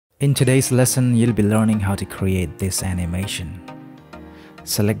In today's lesson, you'll be learning how to create this animation.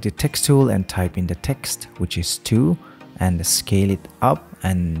 Select the text tool and type in the text, which is 2, and scale it up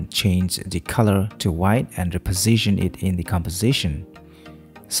and change the color to white and reposition it in the composition.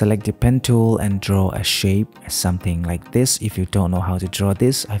 Select the pen tool and draw a shape, something like this. If you don't know how to draw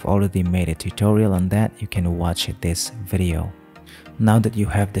this, I've already made a tutorial on that. You can watch this video. Now that you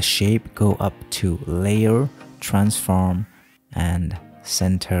have the shape, go up to Layer, Transform, and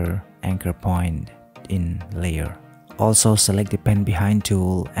Center Anchor Point in Layer. Also select the pen behind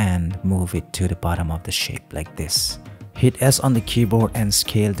tool and move it to the bottom of the shape like this. Hit S on the keyboard and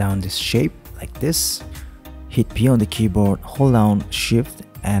scale down this shape like this. Hit P on the keyboard, hold down Shift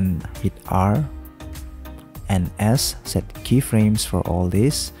and hit R and S. Set keyframes for all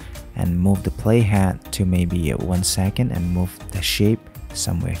this and move the playhead to maybe 1 second and move the shape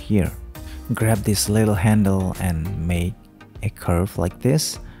somewhere here. Grab this little handle and make a curve like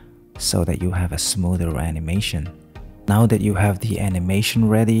this so that you have a smoother animation. Now that you have the animation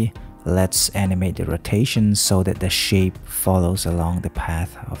ready, let's animate the rotation so that the shape follows along the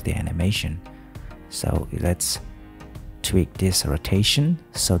path of the animation. So let's tweak this rotation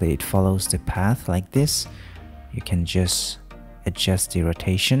so that it follows the path like this. You can just adjust the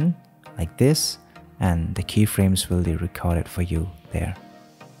rotation like this and the keyframes will be recorded for you there.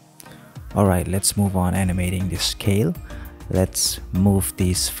 Alright, let's move on animating the scale. Let's move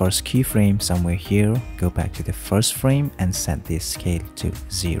this first keyframe somewhere here, go back to the first frame and set this scale to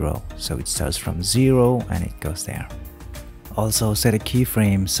 0. So it starts from 0 and it goes there. Also set a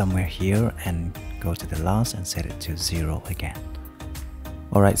keyframe somewhere here and go to the last and set it to 0 again.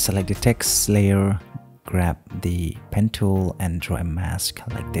 Alright, select the text layer, grab the pen tool and draw a mask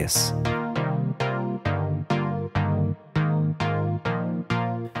like this.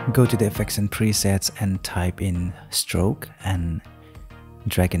 Go to the effects and presets and type in stroke and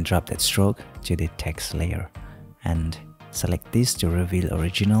drag and drop that stroke to the text layer and select this to reveal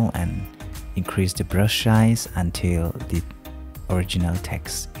original and increase the brush size until the original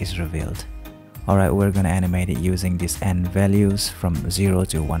text is revealed. Alright, we're gonna animate it using these end values from 0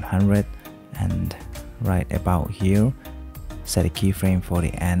 to 100 and right about here set a keyframe for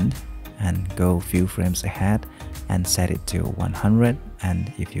the end and go few frames ahead and set it to 100,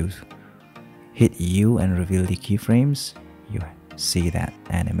 and if you hit U and reveal the keyframes, you see that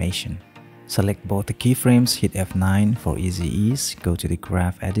animation. Select both the keyframes, hit F9 for easy ease, go to the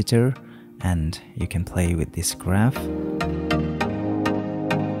graph editor and you can play with this graph.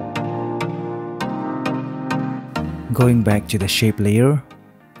 Going back to the shape layer,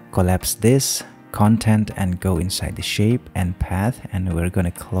 collapse this content and go inside the shape and path, and we're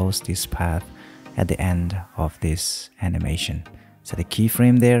gonna close this path at the end of this animation. Set a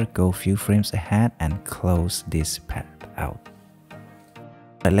keyframe there, go few frames ahead and close this path out.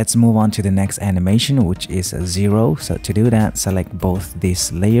 Let's move on to the next animation, which is 0. So to do that, select both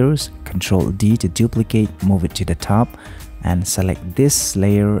these layers, Ctrl D to duplicate, move it to the top and select this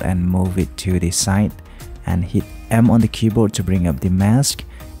layer and move it to the side and hit M on the keyboard to bring up the mask,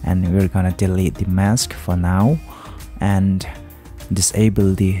 and we're gonna delete the mask for now and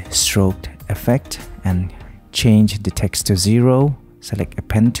disable the stroked effect and change the text to 0. Select a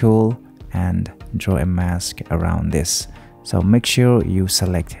pen tool and draw a mask around this. So make sure you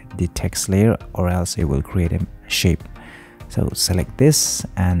select the text layer or else it will create a shape. So select this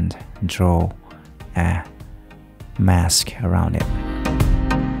and draw a mask around it.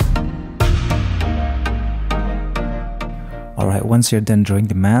 Alright, once you're done drawing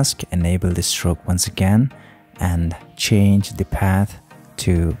the mask, enable the stroke once again and change the path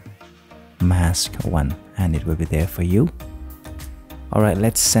to mask 1 and it will be there for you. Alright,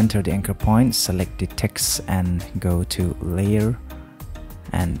 let's center the anchor point. Select the text and go to Layer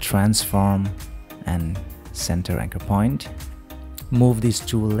and Transform and Center Anchor Point. Move these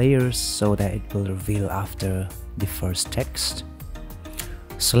two layers so that it will reveal after the first text.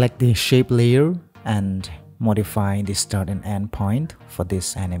 Select the shape layer and modify the start and end point for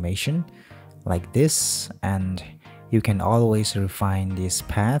this animation like this, and you can always refine this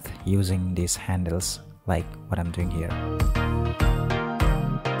path using these handles like what I'm doing here.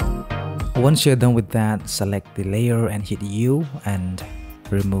 Once you're done with that, select the layer and hit U and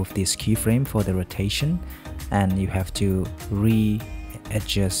remove this keyframe for the rotation, and you have to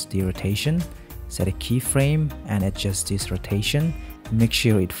readjust the rotation. Set a keyframe and adjust this rotation. Make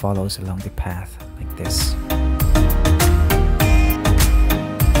sure it follows along the path like this.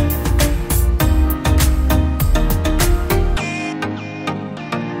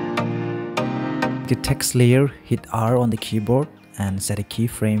 The text layer, hit R on the keyboard and set a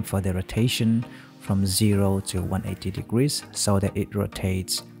keyframe for the rotation from 0 to 180 degrees so that it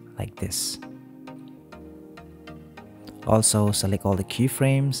rotates like this. Also select all the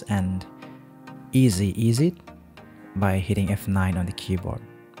keyframes and ease it by hitting F9 on the keyboard.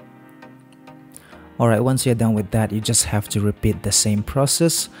 Alright, once you're done with that, you just have to repeat the same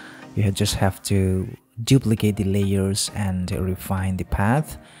process. You just have to duplicate the layers and refine the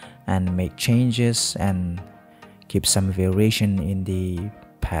path and make changes and keep some variation in the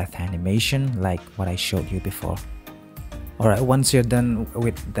path animation like what I showed you before. Alright, once you're done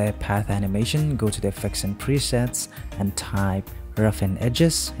with the path animation, go to the effects and presets and type roughen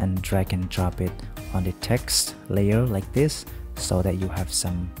edges and drag and drop it on the text layer like this so that you have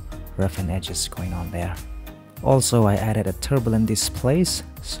some roughen edges going on there. Also, I added a turbulent displace,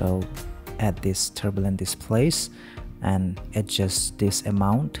 so add this turbulent displace and adjust this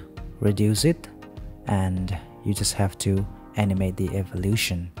amount, reduce it, and you just have to animate the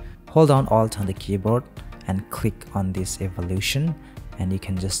evolution. Hold down Alt on the keyboard and click on this evolution, and you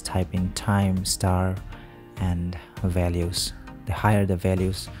can just type in time, star, and values. The higher the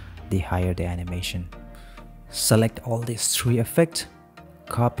values, the higher the animation. Select all these three effects,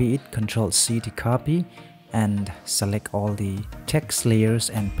 copy it, Ctrl C to copy, and select all the text layers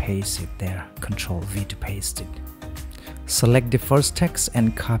and paste it there, Ctrl V to paste it. Select the first text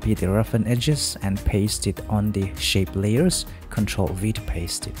and copy the roughen edges and paste it on the shape layers, Ctrl V to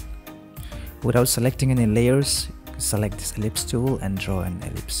paste it. Without selecting any layers, select this ellipse tool and draw an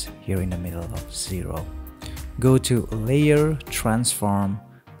ellipse here in the middle of 0. Go to Layer, Transform,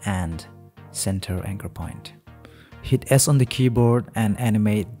 and Center Anchor Point. Hit S on the keyboard and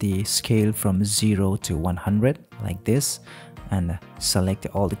animate the scale from 0 to 100 like this, and select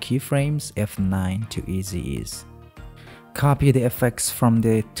all the keyframes, F9 to easy ease. Copy the effects from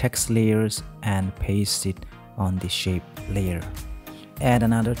the text layers and paste it on the shape layer. Add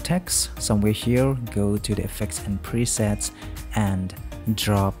another text somewhere here, go to the effects and presets and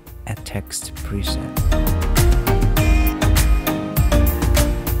drop a text preset.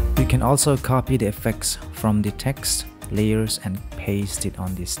 You can also copy the effects from the text layers and paste it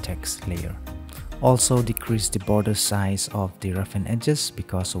on this text layer. Also decrease the border size of the roughen edges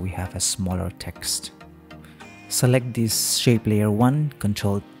because we have a smaller text. Select this shape layer 1,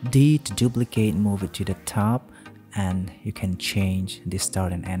 Ctrl D to duplicate, move it to the top, and you can change the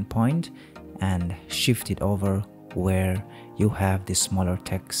start and end point and shift it over where you have the smaller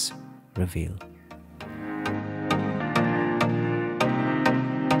text reveal.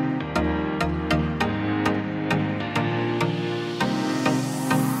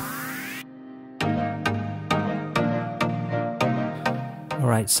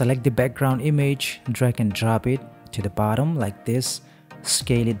 Alright, select the background image, drag and drop it to the bottom like this,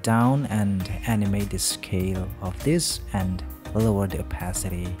 scale it down and animate the scale of this and lower the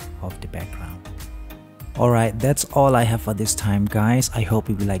opacity of the background. Alright, that's all I have for this time, guys. I hope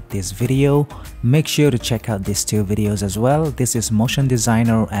you will like this video. Make sure to check out these two videos as well. This is Motion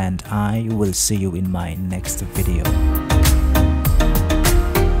Designer and I will see you in my next video.